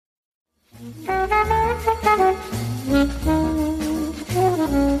Live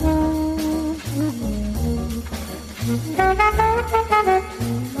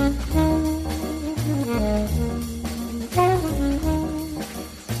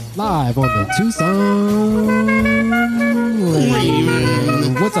on the Tucson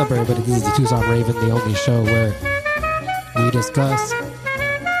Raven. What's up, everybody? This is the Tucson Raven, the only show where we discuss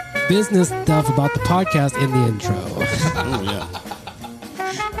business stuff about the podcast in the intro. Oh, yeah.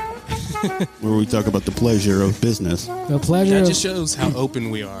 Where we talk about the pleasure of business. The pleasure. That just shows how open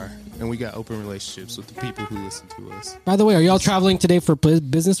we are. And we got open relationships with the people who listen to us. By the way, are y'all traveling today for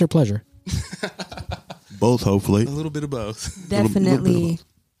business or pleasure? Both, hopefully. A little bit of both. Definitely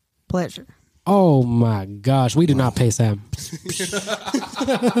pleasure. Oh my gosh, we do not pay Sam.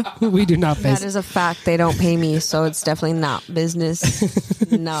 We do not pay That is a fact. They don't pay me, so it's definitely not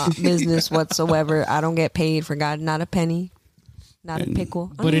business. Not business whatsoever. I don't get paid for God, not a penny. Not a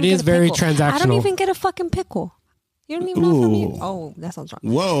pickle. But it is very transactional. I don't even get a fucking pickle. You don't even know from you. Oh, that sounds wrong.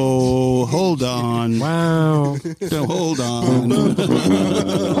 Whoa, hold on. Wow. So hold on.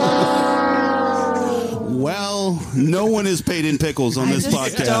 Well, no one is paid in pickles on this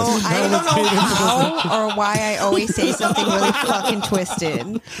podcast. I don't know how or why I always say something really fucking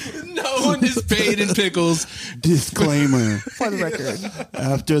twisted. No one is paid in pickles. Disclaimer. For the record.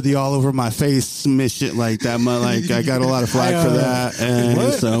 After the all over my face mission like that, I got a lot of flack for that,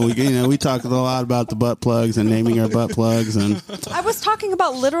 and so we talked a lot about the butt plugs and naming our butt plugs, and I was talking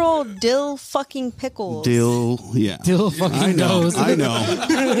about literal dill fucking pickles. dill, yeah, Dill fucking knows. I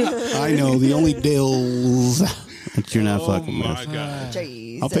know. The only dills that you're not fucking my with. God.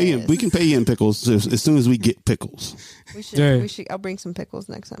 Jesus. I'll pay you. We can pay you in pickles as soon as we get pickles. We should. I'll bring some pickles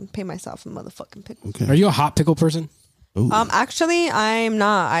next time. Pay myself a motherfucking pickle. Okay. Are you a hot pickle person? Ooh. Actually, I'm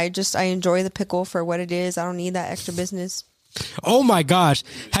not. I enjoy the pickle for what it is. I don't need that extra business. Oh my gosh.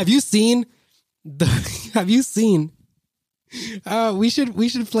 Have you seen we should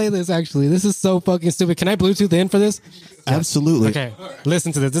play this actually. This is so fucking stupid. Can I Bluetooth in for this? Absolutely. Okay.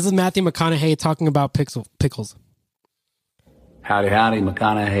 Listen to this. This is Matthew McConaughey talking about pickles. Howdy,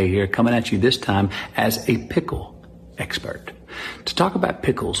 McConaughey here, coming at you this time as a pickle expert. To talk about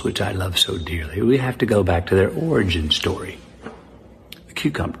pickles, which I love so dearly, we have to go back to their origin story. The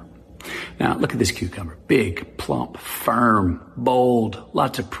cucumber. Now, look at this cucumber. Big, plump, firm, bold,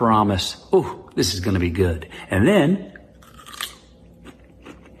 lots of promise. Ooh, this is going to be good. And then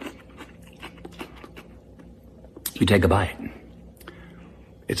you take a bite.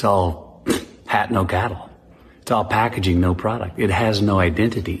 It's all hat, no cattle. It's all packaging, no product. It has no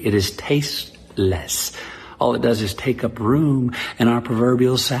identity. It is tasteless. All it does is take up room in our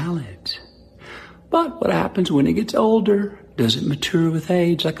proverbial salad. But what happens when it gets older? Does it mature with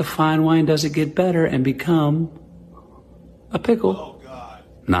age? Like a fine wine, does it get better and become a pickle? Oh, God.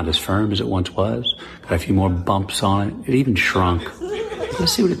 Not as firm as it once was. Got a few more bumps on it. It even shrunk.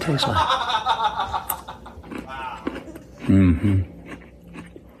 Let's see what it tastes like.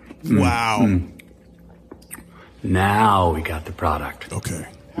 Mm-hmm. Wow. Mm-hmm. Now we got the product. Okay.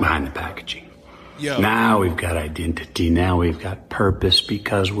 Behind the packaging. Yo. Now we've got identity. Now we've got purpose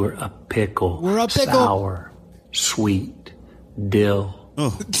because we're a pickle. We're a pickle. Sour, sweet, dill.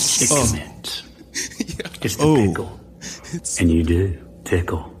 Oh. It's It's the pickle. And you do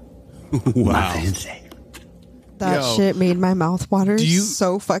tickle. Wow. My fancy. That shit made my mouth water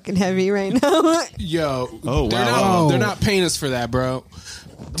so fucking heavy right now. Yo. Oh, wow. They're not paying us for that, bro.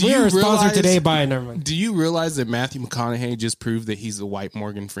 We are sponsored today by never mind. Do you realize that Matthew McConaughey just proved that he's a white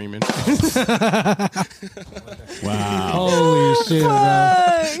Morgan Freeman? Wow. Holy shit,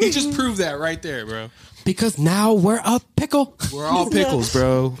 bro. He just proved that right there, bro. Because now we're a pickle. We're all pickles,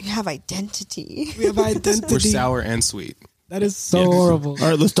 bro. We have identity. We have identity. We're sour and sweet. That is so horrible. All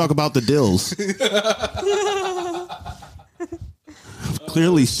right, let's talk about the dills.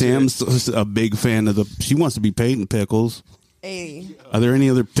 Clearly, Sam's a big fan of she wants to be paid in pickles. Hey. Are there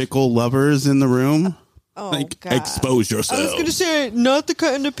any other pickle lovers in the room? Oh, God. Expose yourself. I was going to say, not the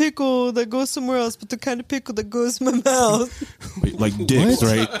kind of pickle that goes somewhere else, but the kind of pickle that goes in my mouth. Wait, like dicks,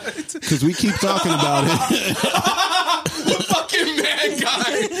 right? Because we keep talking about it. The fucking bad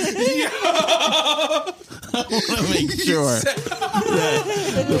guy. Yo. I want to make sure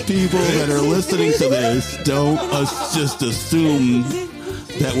that the people that are listening to this don't just assume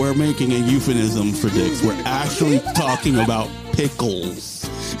that we're making a euphemism for dicks. We're actually talking about pickles.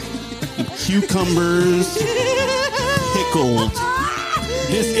 Cucumbers pickled.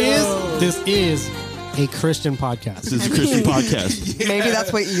 This is a Christian podcast. This is a Christian podcast. Maybe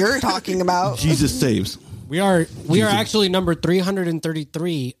that's what you're talking about. Jesus saves. We are actually number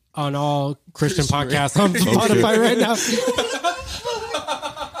 333 on all Christian podcasts on Spotify right now.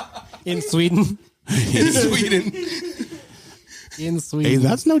 In Sweden. in Sweden. In Sweden. Hey,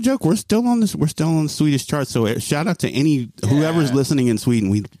 that's no joke. We're still on this. We're still on the Swedish chart. So shout out to whoever's listening in Sweden.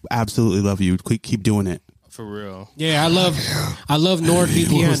 We absolutely love you. Keep doing it. For real. Yeah, I love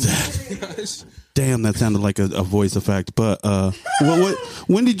NordVPN. Damn, that sounded like a voice effect. But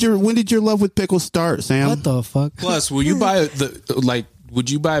when did your love with pickles start, Sam? What the fuck? Plus, will you buy would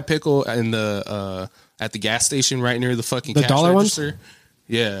you buy a pickle in the at the gas station right near the fucking The cash dollar ones? register?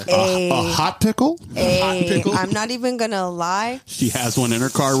 Yeah. A hot pickle? I'm not even gonna lie. She has one in her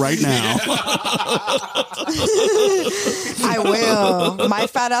car right now. I will. My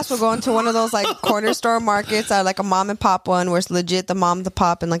fat ass will go into one of those like corner store markets, like a mom and pop one, where it's legit the mom, the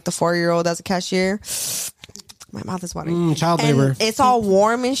pop, and like the 4-year-old as a cashier. My mouth is watering. Child and labor. it's all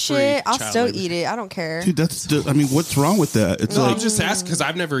warm and shit. I'll child still labor. eat it. I don't care. Dude, what's wrong with that? It's No, like I'm just asking because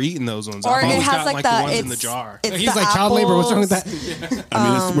I've never eaten those ones. Or I've it always has gotten like the the ones in the it's- jar. it's He's the like child labor. What's wrong with apples.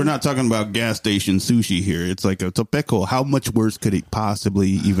 that? we're not talking about gas station sushi here. It's like it's a pickle. How much worse could it possibly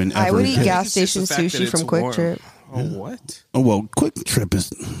even ever I would eat get? gas It's just station the fact that sushi it's from Quick warm. Trip. Oh, what? Oh well, Quick Trip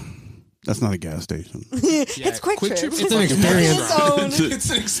is. That's not a gas station. It's Quick Trip. It's an experience. It's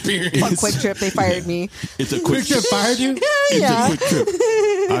an experience. Fuck Quick Trip. They fired me. It's a Quick Trip fired you? It's Yeah. a Quick Trip.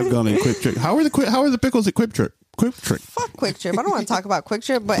 I've gone in Quick Trip. How are the pickles at Quick Trip? Quick Trip. Fuck Quick Trip. I don't want to talk about Quick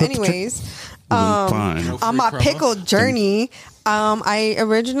Trip, but anyways, Fine. on my promo? pickle journey, I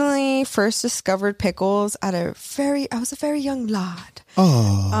originally first discovered pickles at I was a very young lad.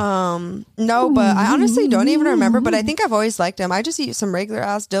 No, but I honestly don't even remember, but I think I've always liked them. I just eat some regular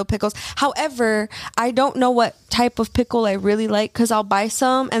ass dill pickles. However, I don't know what type of pickle I really like because I'll buy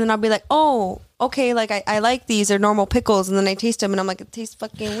some and then I'll be like, oh, okay, like I like these. They're normal pickles. And then I taste them and I'm like, it tastes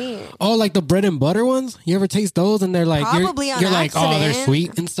fucking weird. Oh, like the bread and butter ones? You ever taste those and they're like, Probably on you're like, oh, they're accident.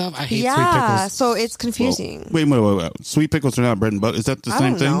 sweet and stuff? I hate sweet Yeah, pickles. so it's confusing. Wait. Sweet pickles are not bread and butter. Is that the I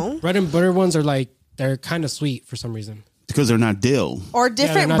same don't thing? know. Bread and butter ones are like, they're kind of sweet for some reason. Because they're not dill. Or they're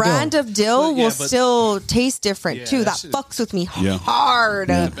different not brand of dill But, yeah, will but- still taste different Yeah, too. That that shit- fucks with me Yeah. hard.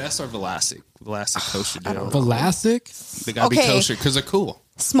 The best are Vlasic kosher dill. Velasic? They gotta be Okay. kosher because they're cool.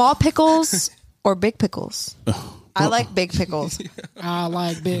 Small pickles or big pickles? I like big pickles. I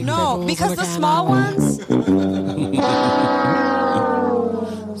like big No, pickles. because and the I kinda small like- ones.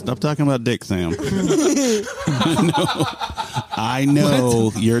 Stop talking about dick, Sam. I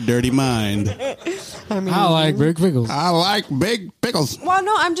know your dirty mind. I like big pickles. I like big pickles. Well,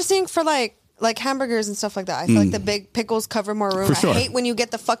 no, I'm just saying for like hamburgers and stuff like that. I feel like the big pickles cover more room. For sure. I hate when you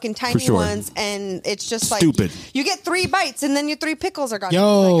get the fucking tiny sure. ones and it's just like Stupid. You get 3 bites and then your 3 pickles are gone.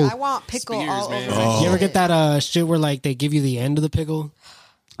 Yo. Like, I want pickle Spears, all man. over. my You ever shit. get that shit where like they give you the end of the pickle?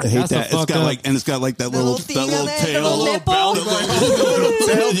 I hate That's the that. It's fuck got up. like, and it's got like that The little thing on it, the tail. little nipple.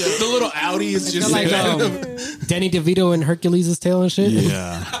 The little Audi is just Like Danny DeVito and Hercules' tail and shit.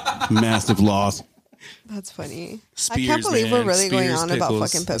 Yeah, massive loss. That's funny. I Spears, can't believe we're man. really going Spears on about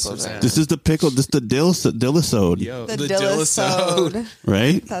pickles. fucking That's pickles. what's Right? This is the pickle. This is the dillisode, Yo, The Dillisode. dillisode.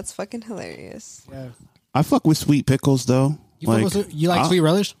 right? That's fucking hilarious. I fuck with sweet pickles though. You like sweet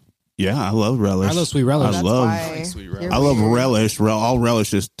relish? Yeah, I love relish. I love sweet relish. I That's love. Why Sweet you're relish. I love weird. relish. All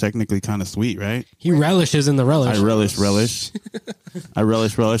relish is technically kind of sweet, right? He relishes in the relish. I relish. I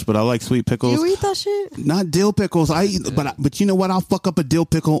relish, but I like sweet pickles. You eat that shit? Not dill pickles. I eat, but you know what? I'll fuck up a dill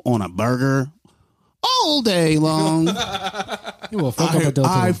pickle on a burger all day long. You will fuck up a dill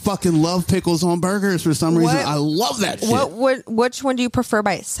I pickle. fucking love pickles on burgers for some reason. What- I love that shit. Which one do you prefer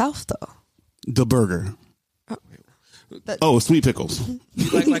by itself though? The burger. Oh, sweet pickles.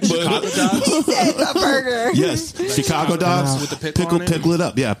 Like Chicago dogs. The burger. Yes, Chicago dogs with the pickle on it? pickle it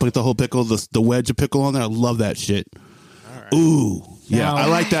up. Yeah, put the whole pickle, the wedge of pickle on there. I love that shit. Ooh, yeah, Now- I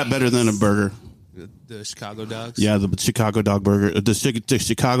like that better than a burger. The Chicago dogs. Yeah, the Chicago dog burger, the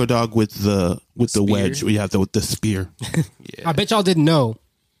Chicago dog with the Spear? wedge. Yeah, the spear. I bet y'all didn't know,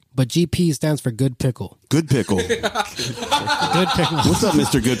 but GP stands for good pickle. Good pickle. Good pickle. What's up,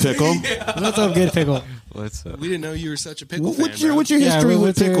 Mr. Good Pickle? What's up, good pickle? What's up? We didn't know you were such a pickle What's fan, your bro. history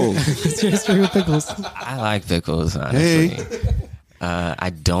with pickles? What's your history with pickles? I like pickles, honestly. Hey. I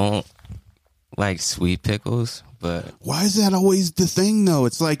don't like sweet pickles, but Why is that always the thing, though?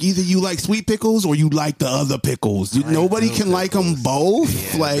 It's like either you like sweet pickles or you like the other pickles. Nobody can like them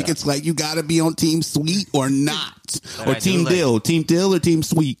both. Yeah, like, it's like you got to be on team sweet or not. But Or I do team like- dill. Team dill or team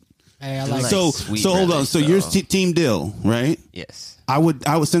sweet. Hey, I do like like So sweet hold on. relish, So you're though. team dill, right? yes. I would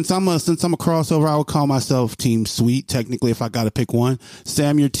since I'm a crossover, I would call myself team sweet. Technically, if I got to pick one,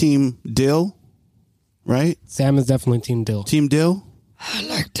 Sam, you're team dill, right? Sam is definitely team dill. Team dill. I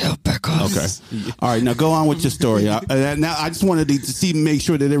like dill pickles. Okay. All right. Now go on with your story. Now I just wanted to make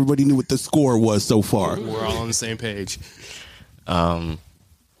sure that everybody knew what the score was so far. We're all on the same page.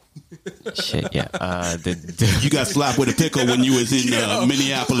 Shit, yeah. You got slapped with a pickle when you was in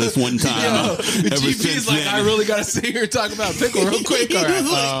Minneapolis one time. GP's like, I really got to sit here and talk about pickle real quick. All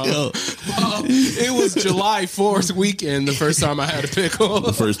right. It was July 4th weekend the first time I had a pickle.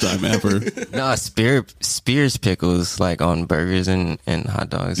 The first time ever. No, Spears pickles, like on burgers and hot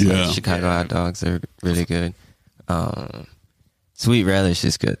dogs. Yeah. Like Chicago hot dogs are really good. Sweet relish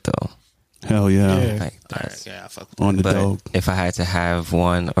is good though. Hell yeah. Like that's, Yeah, I fuck with On the but dog. if I had to have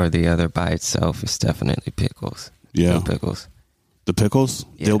one or the other by itself, it's definitely pickles. Yeah. Dill pickles. The pickles?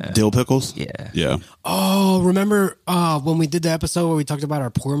 Yeah. Dill pickles? Yeah. Yeah. Oh, remember when we did the episode where we talked about our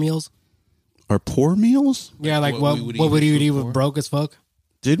poor meals? Our poor meals? Yeah, like what would you eat with broke as fuck?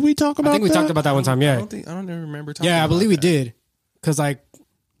 Did we talk about I think we that? talked about that one time. Yeah, I don't even remember talking yeah, I about believe we that. did. Cause like,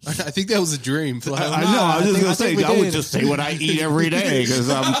 I think that was a dream. Like, I know. I was just going to say, we I would did. just say what I eat every day because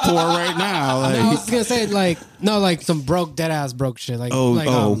I'm poor right now. Like, I was gonna say like some broke dead ass broke shit. Like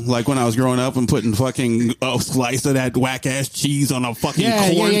like when I was growing up and putting fucking a slice of that whack ass cheese on a fucking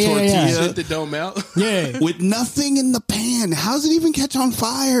corn tortilla shit that don't melt. yeah. with nothing in the pan. How's it even catch on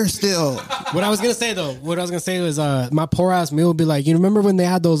fire still? What I was gonna say was my poor ass meal would be like, you remember when they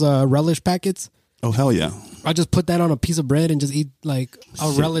had those relish packets? Oh, hell yeah. I just put that on a piece of bread and just eat like a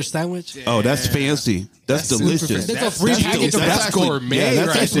relish sandwich. Oh, that's fancy. That's delicious. It's a free package of That's actually- gourmet yeah, that's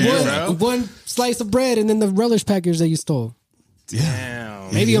right actually there, good. bro. one slice of bread and then the relish package that you stole.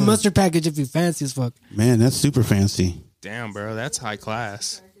 Damn. Maybe a mustard package if you fancy as fuck. Man, that's super fancy. Damn, bro. That's high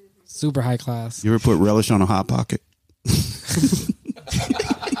class. Super high class. You ever put relish on a Hot Pocket?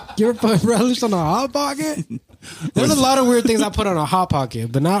 You ever put relish on a hot pocket? There's a lot of weird things I put on a hot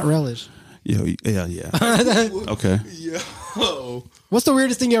pocket, but not relish. Yeah. Okay. Oh. What's the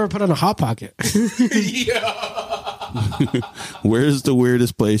weirdest thing you ever put on a hot pocket? Where's the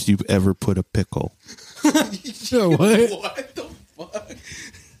weirdest place you've ever put a pickle? Sure, what? What the fuck?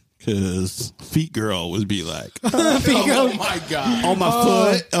 Because Feet Girl would be like, Oh my god. on my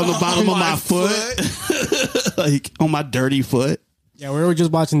foot, on the bottom of my foot, like on my dirty foot. Yeah, we were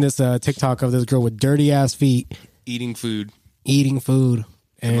just watching this TikTok of this girl with dirty ass feet Eating food. eating food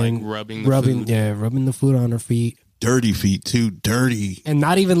and like rubbing the food. Yeah, rubbing the food on her feet Dirty feet, too dirty. and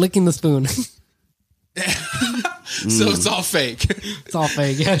not even licking the spoon. So it's all fake. It's all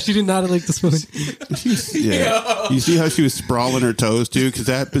fake. Yeah, she did not lick the spoon. Yeah. You see how she was sprawling her toes, too? Because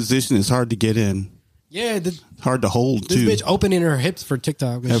that position is hard to get in. Yeah, Hard to hold, this too. bitch opening her hips for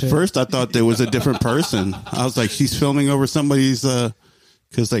TikTok. And At shit. first, I thought there was a different person. I was like, she's filming over somebody's,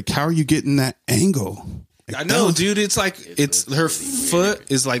 because like, how are you getting that angle? I know, dude. It's like her foot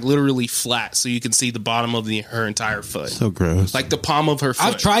is like literally flat, so you can see the bottom of her entire foot, So gross. like the palm of her foot.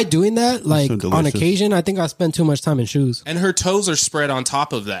 I've tried doing that, like So on delicious. occasion. I think I spend too much time in shoes. and her toes are spread on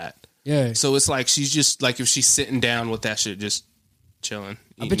top of that. Yeah, So it's like she's just like if she's sitting down with that shit, just chilling.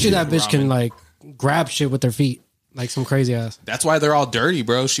 I bet you that bitch can like grab shit with her feet, like some crazy ass. That's why they're all dirty,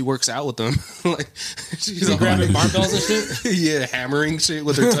 bro. She works out with them. Like she's all Grabbing barbells and shit. yeah, hammering shit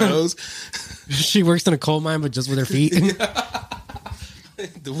with her toes. She works in a coal mine, but just with her feet.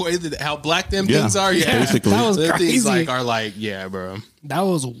 The way that how black them Yeah, things are, yeah. basically. That was Them things crazy. are like, yeah, bro, That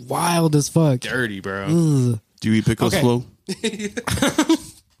was wild as fuck. dirty, bro. Do you eat pickles, Okay. Flo?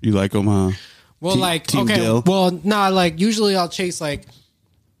 You like them, huh? Well, like Team okay, Dill? well, nah, like usually I'll chase like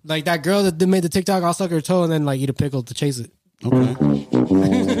that girl that made the TikTok. I'll suck her toe and then like eat a pickle to chase it. Okay.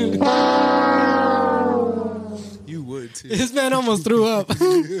 You would too. This man almost threw up.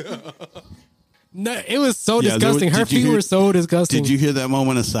 No, it was so Yeah, disgusting. Her did you feet hear- were so disgusting. Did you hear that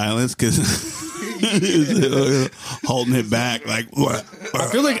moment of silence? Because holding it back, like what?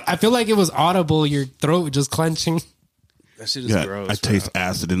 I feel like it was audible. Your throat just clenching. That shit is Yeah, gross. I taste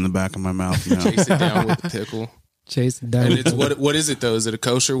acid in the back of my mouth now. Chase it down with the pickle. Chase it down. And it's what is it though? Is it a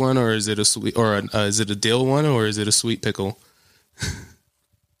kosher one or is it a sweet or is it a dill one or is it a sweet pickle?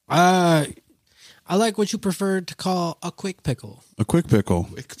 I like what you prefer to call a quick pickle. A quick pickle.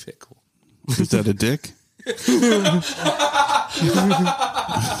 Quick pickle. Is that a dick?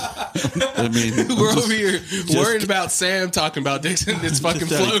 I mean, We're over here worried about Sam talking about dicks and it's fucking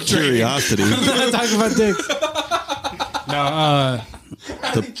just out flow of train. curiosity. I'm talking about dicks. No,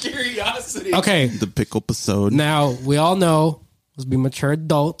 Curiosity. okay. The pickle episode. Now we all know let's be mature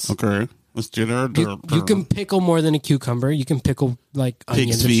adults. Okay. Let's do that. You can pickle more than a cucumber. You can pickle like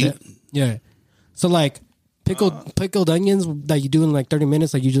onions and feet. shit. Yeah. So like pickled onions that you do in like 30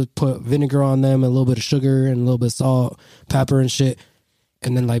 minutes, like you just put vinegar on them, a little bit of sugar and a little bit of salt, pepper and shit.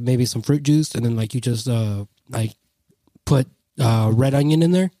 And then like maybe some fruit juice and then like you just like put red onion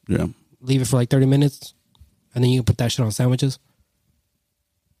in there. Yeah. Leave it for like 30 minutes. And then you can put that shit on sandwiches.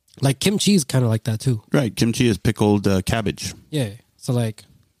 Like kimchi is kind of like that too. Right. Kimchi is pickled cabbage. Yeah. So like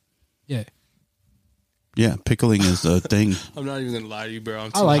Yeah. Yeah, pickling is a thing. I'm not even gonna lie to you, bro.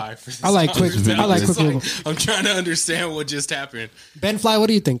 I'm too I high for this. like quick. I like quick. I'm trying to understand what just happened. Ben Fly, what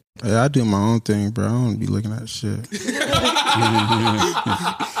do you think? Yeah, I do my own thing, bro. I don't be looking at shit.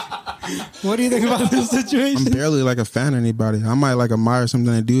 What do you think about this situation? I'm barely like a fan of anybody. I might like admire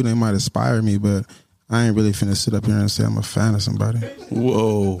something they do. They might inspire me, but I ain't really finna sit up here and say I'm a fan of somebody.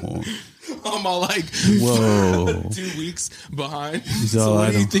 Whoa. I'm all like, whoa. 2 weeks behind. He's So all what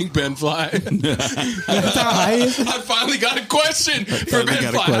do you item. think, Ben Fly? That's how high is it? I finally got a question for finally Ben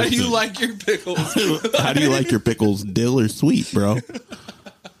got a Fly. How do question. you like your pickles? How do you like your pickles, dill or sweet, bro?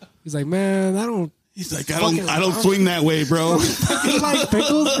 He's like, man, I don't. He's like, I don't swing that way, bro. You like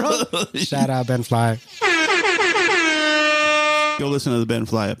pickles, bro? Shout out Ben Fly. Go listen to the Ben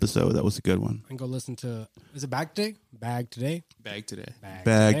Fly episode. That was a good one. And go listen to. Is it Bag Today? Bag Today. Bag today.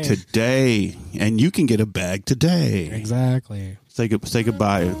 Bag today, and you can get a bag today. Exactly. Say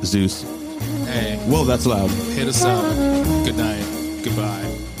goodbye, Zeus. Hey, Whoa, that's loud. hit us up. Good night. Goodbye.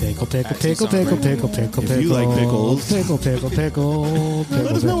 Pickle, pickle, Accents pickle, on pickle, radio. pickle, pickle, If pickle. you like pickles. Pickle, pickle, pickle.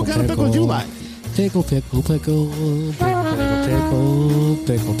 Let us know what kind of pickles you like. Pickle, pickle, pickle. Pickle,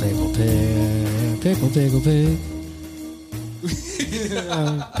 pickle, pickle. Pickle, pickle, pickle, pickle.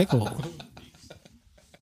 Pickle.